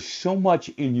there is so much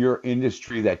in your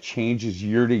industry that changes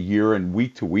year to year and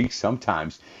week to week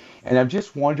sometimes. And I'm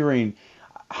just wondering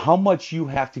how much you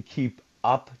have to keep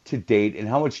up to date and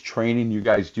how much training you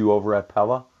guys do over at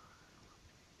Pella.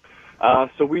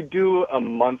 So we do a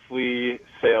monthly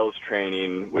sales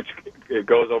training, which it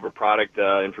goes over product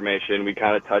information. We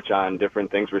kind of touch on different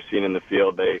things we're seeing in the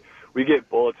field. We get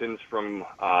bulletins from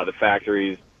the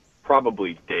factories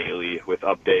probably daily with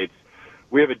updates.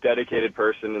 We have a dedicated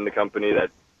person in the company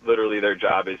that literally their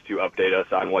job is to update us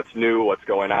on what's new, what's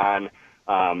going on.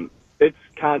 It's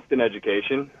constant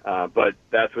education, but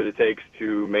that's what it takes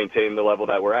to maintain the level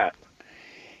that we're at.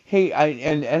 Hey,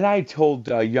 I told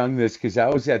Young this because I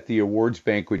was at the awards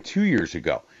banquet 2 years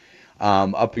ago,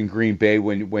 up in Green Bay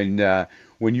when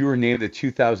you were named the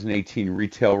 2018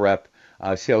 retail rep,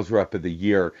 sales rep of the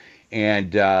year,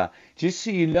 and just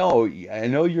so you know, I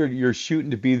know you're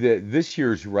shooting to be this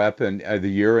year's rep and the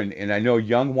year, and I know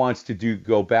Young wants to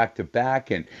go back to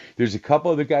back, and there's a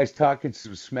couple other guys talking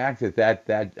some smack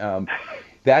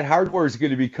that hardware is going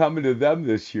to be coming to them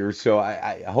this year. So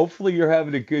I hopefully you're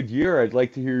having a good year. I'd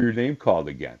like to hear your name called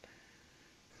again.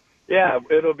 Yeah,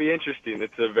 it'll be interesting.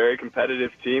 It's a very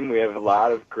competitive team. We have a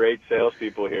lot of great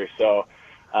salespeople here. So,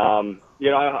 I'm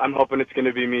hoping it's going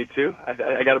to be me too.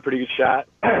 I got a pretty good shot,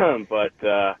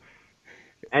 but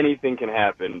anything can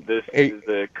happen. This is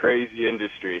a crazy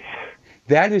industry.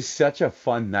 That is such a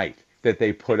fun night that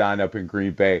they put on up in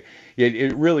Green Bay.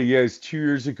 It really is. 2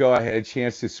 years ago, I had a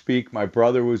chance to speak. My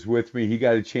brother was with me. He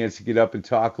got a chance to get up and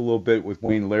talk a little bit with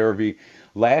Wayne Larrabee.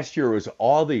 Last year was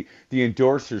all the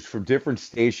endorsers from different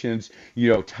stations.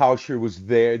 Tauscher was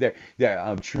there.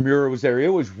 Tremura was there. It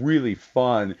was really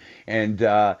fun. And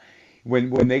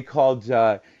when they called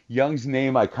Young's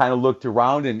name, I kind of looked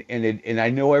around, and I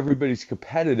know everybody's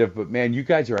competitive, but man, you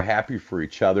guys are happy for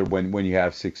each other when you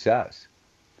have success.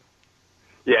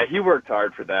 Yeah, he worked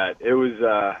hard for that. It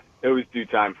was due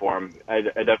time for him. I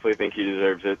definitely think he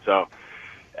deserves it. So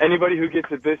anybody who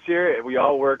gets it this year, we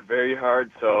all work very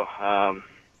hard. So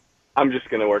I'm just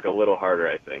going to work a little harder,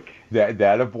 I think.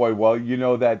 That a boy. Well, you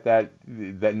know that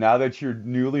now that you're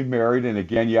newly married, and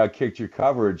again you outkicked your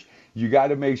coverage, you got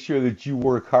to make sure that you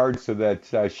work hard so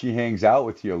that she hangs out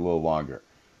with you a little longer.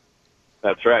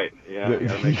 That's right. Yeah,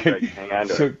 make sure I can hang on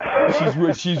to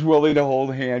her. She's willing to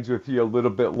hold hands with you a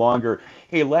little bit longer.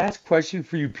 Hey, last question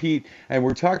for you, Pete. And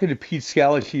we're talking to Pete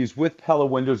Scalish. He's with Pella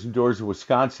Windows and Doors of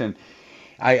Wisconsin.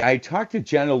 I talked to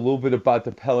Jen a little bit about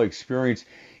the Pella experience.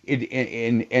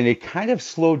 It kind of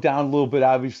slowed down a little bit,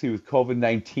 obviously, with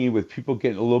COVID-19, with people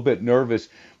getting a little bit nervous.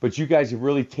 But you guys have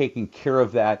really taken care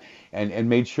of that and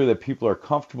made sure that people are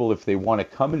comfortable if they want to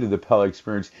come into the Pella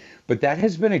experience. But that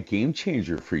has been a game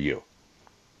changer for you.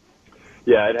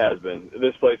 Yeah, it has been.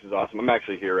 This place is awesome. I'm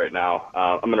actually here right now.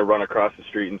 I'm going to run across the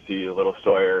street and see a little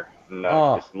Sawyer and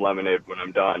get some lemonade when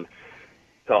I'm done.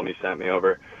 Tell him he sent me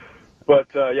over. But,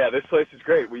 this place is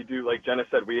great. We do, like Jenna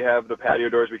said, we have the patio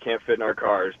doors we can't fit in our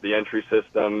cars, the entry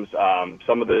systems,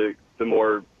 some of the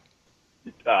more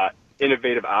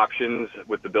innovative options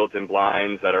with the built-in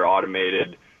blinds that are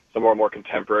automated, some of our more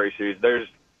contemporary series. There's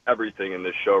everything in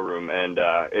this showroom, and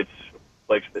it's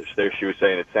like she was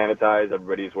saying, it's sanitized.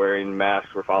 Everybody's wearing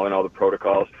masks. We're following all the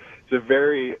protocols. It's a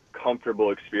very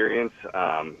comfortable experience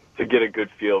to get a good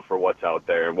feel for what's out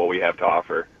there and what we have to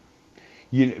offer.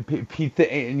 Pete,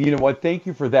 and you know what? Thank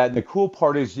you for that. And the cool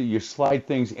part is that you slide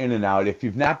things in and out. If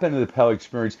you've not been to the Pella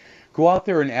experience, go out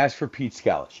there and ask for Pete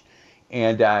Scalish.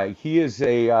 And he is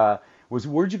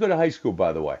where'd you go to high school,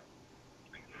 by the way?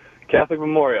 Catholic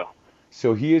Memorial.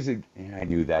 So he is I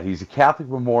knew that. He's a Catholic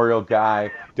Memorial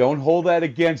guy. Don't hold that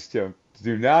against him.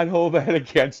 Do not hold that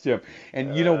against him.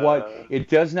 And you know what? It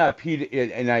does not, Pete,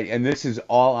 and this is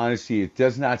all honesty, it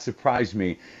does not surprise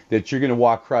me that you're going to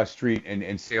walk across the street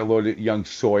and say hello to young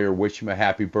Sawyer, wish him a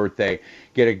happy birthday,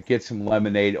 get some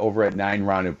lemonade over at 9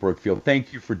 Round in Brookfield.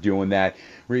 Thank you for doing that.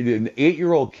 An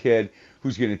 8-year-old kid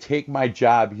who's going to take my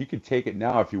job. He could take it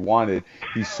now if he wanted.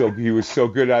 He was so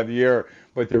good on the air.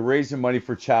 But they're raising money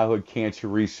for childhood cancer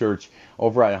research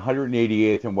over on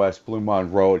 188th and West Blue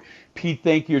Mountain Road. Pete,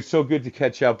 thank you. It's so good to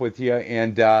catch up with you.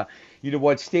 And you know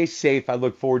what? Stay safe. I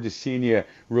look forward to seeing you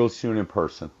real soon in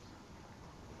person.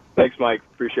 Thanks, Mike.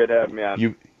 Appreciate having me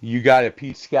on. You got it,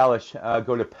 Pete Scalish.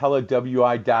 Go to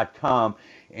PellaWI.com.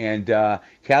 And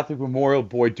Catholic Memorial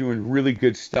Boy doing really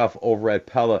good stuff over at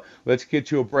Pella. Let's get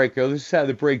to a break. On the other side of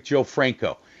the break, Joe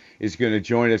Franco is going to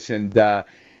join us. And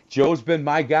Joe's been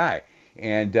my guy.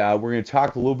 And we're going to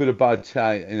talk a little bit about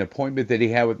an appointment that he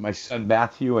had with my son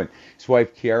Matthew and his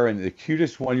wife Kiara, and the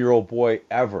cutest 1-year-old boy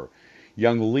ever,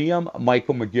 young Liam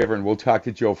Michael McGivern. We'll talk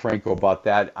to Joe Franco about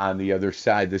that on the other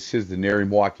side. This is the NARI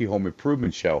Milwaukee Home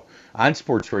Improvement Show on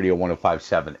Sports Radio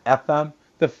 105.7 FM,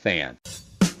 The Fan.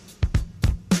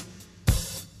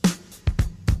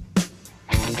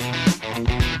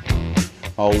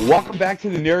 Welcome back to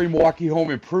the NARI Milwaukee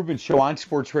Home Improvement Show on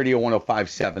Sports Radio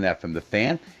 105.7 FM, The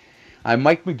Fan. I'm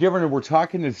Mike McGivern, and we're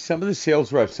talking to some of the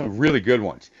sales reps, some really good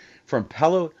ones. From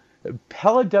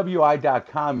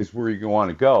PellaWI.com is where you want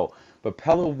to go, but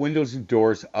Pella Windows and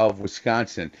Doors of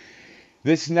Wisconsin.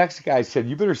 This next guy said,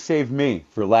 you better save me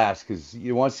for last, because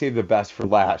you want to save the best for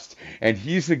last. And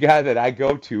he's the guy that I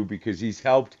go to because he's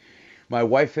helped my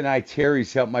wife and I, Terry.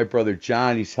 He's helped my brother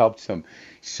John. He's helped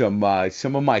some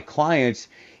of my clients.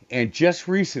 And just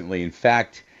recently, in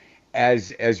fact,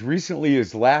 as recently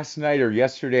as last night or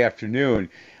yesterday afternoon,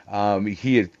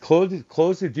 he had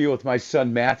closed a deal with my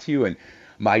son Matthew and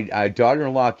my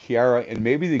daughter-in-law Kiara, and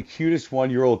maybe the cutest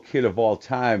 1-year-old kid of all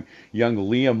time, young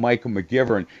Liam Michael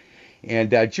McGivern.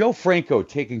 And Joe Franco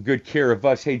taking good care of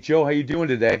us. Hey, Joe, how you doing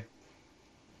today?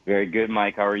 Very good,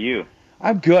 Mike. How are you?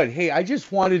 I'm good. Hey, I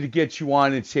just wanted to get you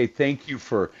on and say thank you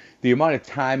for the amount of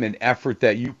time and effort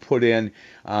that you put in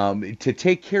to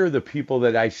take care of the people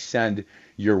that I send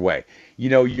your way. You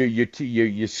know,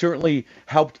 you certainly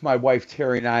helped my wife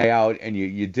Terry and I out, and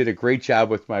you did a great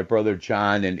job with my brother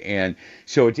John, and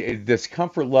so this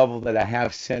comfort level that I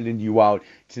have sending you out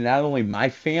to not only my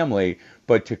family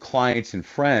but to clients and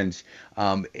friends,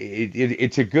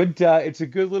 it's a good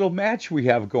little match we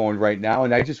have going right now,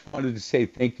 and I just wanted to say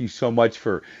thank you so much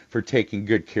for taking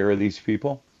good care of these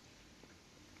people.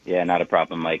 Yeah, not a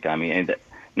problem, Mike. I mean,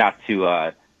 not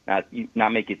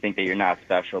make you think that you're not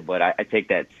special, but I take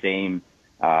that same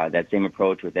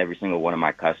approach with every single one of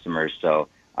my customers. So,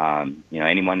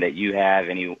 anyone that you have,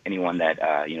 anyone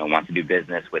that wants to do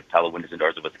business with Pella Windows and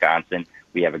Doors of Wisconsin,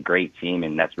 we have a great team,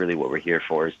 and that's really what we're here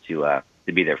for, is to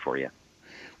be there for you.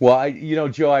 Well,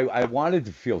 Joe, I wanted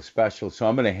to feel special, so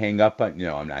I'm going to hang up on.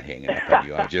 No, I'm not hanging up on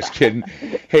you. I'm just kidding.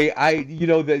 Hey, I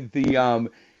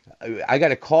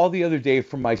got a call the other day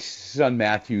from my son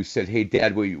Matthew. Said, "Hey,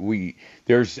 Dad,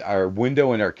 there's our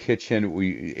window in our kitchen.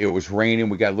 It was raining.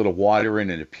 We got a little water in,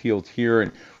 and it peeled here,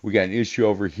 and we got an issue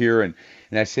over here." And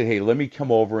I said, "Hey, let me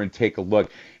come over and take a look."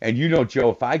 And Joe,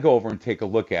 if I go over and take a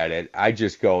look at it, I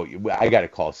just go, I got to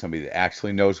call somebody that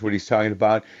actually knows what he's talking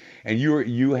about. And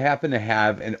you happen to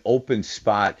have an open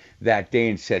spot that day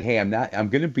and said, "Hey, I'm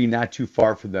going to be not too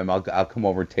far from them. I'll come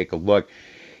over and take a look."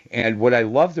 And what I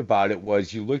loved about it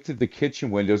was you looked at the kitchen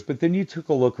windows, but then you took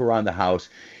a look around the house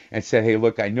and said, "Hey,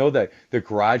 look, I know that the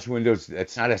garage windows,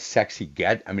 that's not a sexy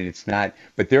get. I mean, it's not,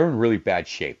 but they're in really bad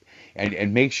shape.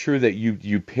 And make sure that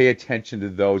you pay attention to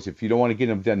those. If you don't want to get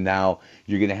them done now,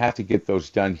 you're going to have to get those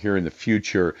done here in the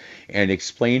future." And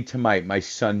explain to my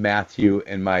son Matthew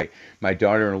and my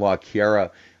daughter-in-law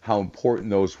Kiara how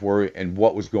important those were and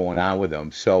what was going on with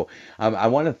them. So I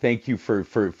want to thank you for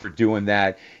doing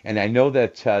that. And I know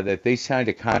that they signed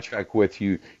a contract with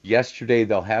you yesterday.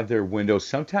 They'll have their windows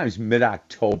sometimes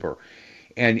mid-October.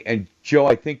 And Joe,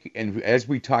 I think, and as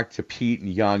we talked to Pete and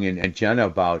Young and Jenna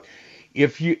about,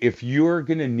 if you're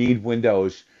going to need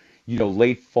windows,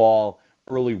 late fall,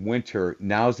 early winter,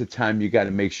 now's the time you got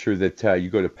to make sure that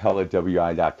you go to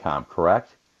PellaWI.com,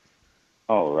 correct?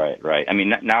 Oh, right. I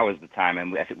mean, now is the time.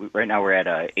 And right now we're at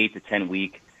a 8 to 10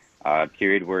 week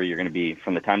period where you're going to be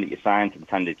from the time that you sign to the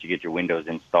time that you get your windows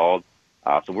installed.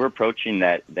 So we're approaching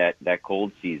that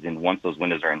cold season once those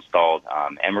windows are installed,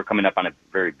 and we're coming up on a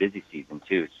very busy season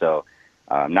too. So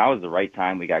now is the right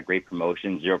time. We got great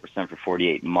promotions, 0% for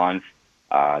 48 months,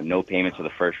 no payments for the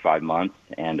first 5 months,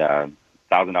 and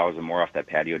 $1,000 or more off that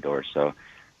patio door. So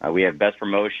we have best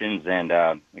promotions and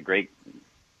a great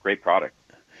product.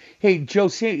 Hey, Joe,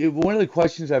 one of the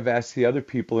questions I've asked the other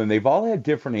people, and they've all had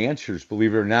different answers,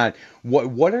 believe it or not.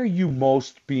 What are you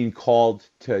most being called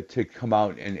to come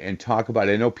out and talk about?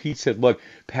 I know Pete said, look,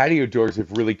 patio doors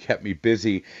have really kept me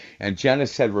busy. And Jenna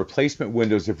said replacement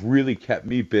windows have really kept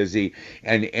me busy.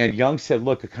 And Young said,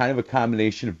 look, a kind of a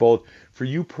combination of both. For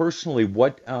you personally,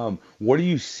 what are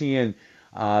you seeing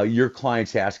your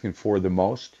clients asking for the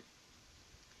most?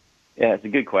 Yeah, it's a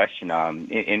good question.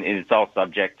 And it's all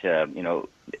subject to,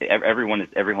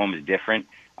 every home is different.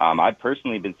 I've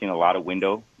personally been seeing a lot of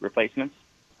window replacements.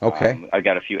 Okay. I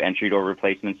got a few entry door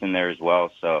replacements in there as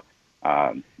well. So,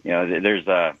 there's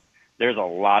a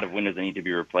lot of windows that need to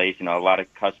be replaced. A lot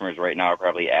of customers right now are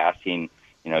probably asking,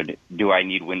 do I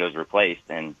need windows replaced?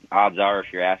 And odds are,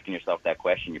 if you're asking yourself that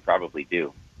question, you probably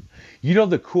do.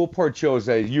 The cool part, Joe, is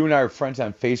that you and I are friends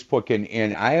on Facebook,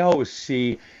 and I always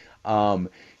see that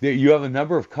you have a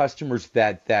number of customers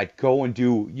that go and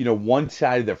do, one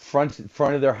side of the front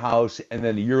of their house, and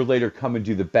then a year later come and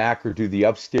do the back or do the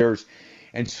upstairs.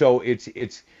 And so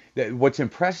what's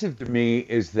impressive to me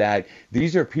is that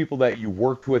these are people that you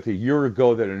worked with a year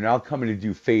ago that are now coming to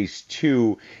do phase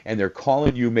 2, and they're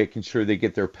calling you, making sure they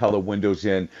get their Pella windows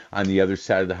in on the other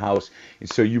side of the house. And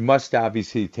so you must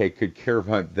obviously take good care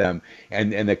of them,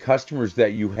 and the customers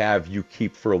that you have, you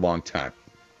keep for a long time.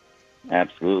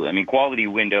 Absolutely. I mean, quality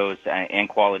windows and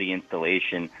quality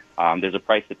installation, there's a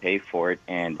price to pay for it,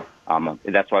 and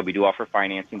that's why we do offer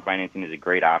financing. Financing is a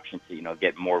great option to,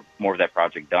 get more of that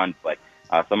project done, but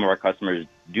some of our customers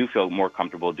do feel more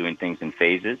comfortable doing things in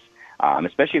phases,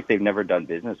 especially if they've never done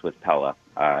business with Pella.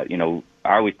 I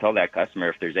always tell that customer,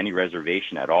 if there's any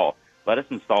reservation at all, let us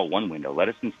install one window. Let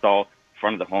us install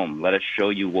front of the home. Let us show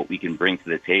you what we can bring to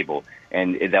the table,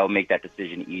 and that'll make that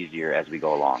decision easier as we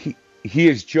go along. He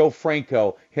is Joe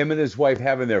Franco, him and his wife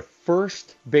having their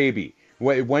first baby.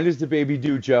 When does the baby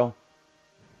due, Joe?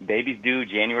 Baby's due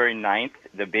January 9th.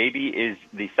 The baby is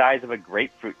the size of a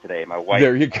grapefruit today. My wife,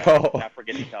 there you go. Did not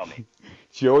forget to tell me.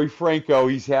 Joey Franco,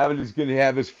 he's going to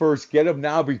have his first. Get him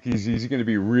now because he's going to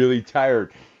be really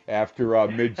tired after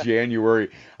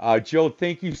mid-January. Joe,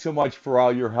 thank you so much for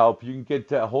all your help. You can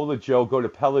get a hold of Joe. Go to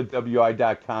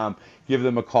PellaWI.com. Give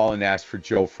them a call and ask for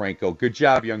Joe Franco. Good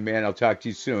job, young man. I'll talk to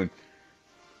you soon.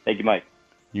 Thank you, Mike.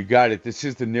 You got it. This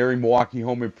is the NARI Milwaukee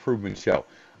Home Improvement Show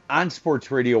on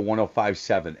Sports Radio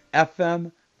 105.7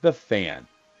 FM, The Fan.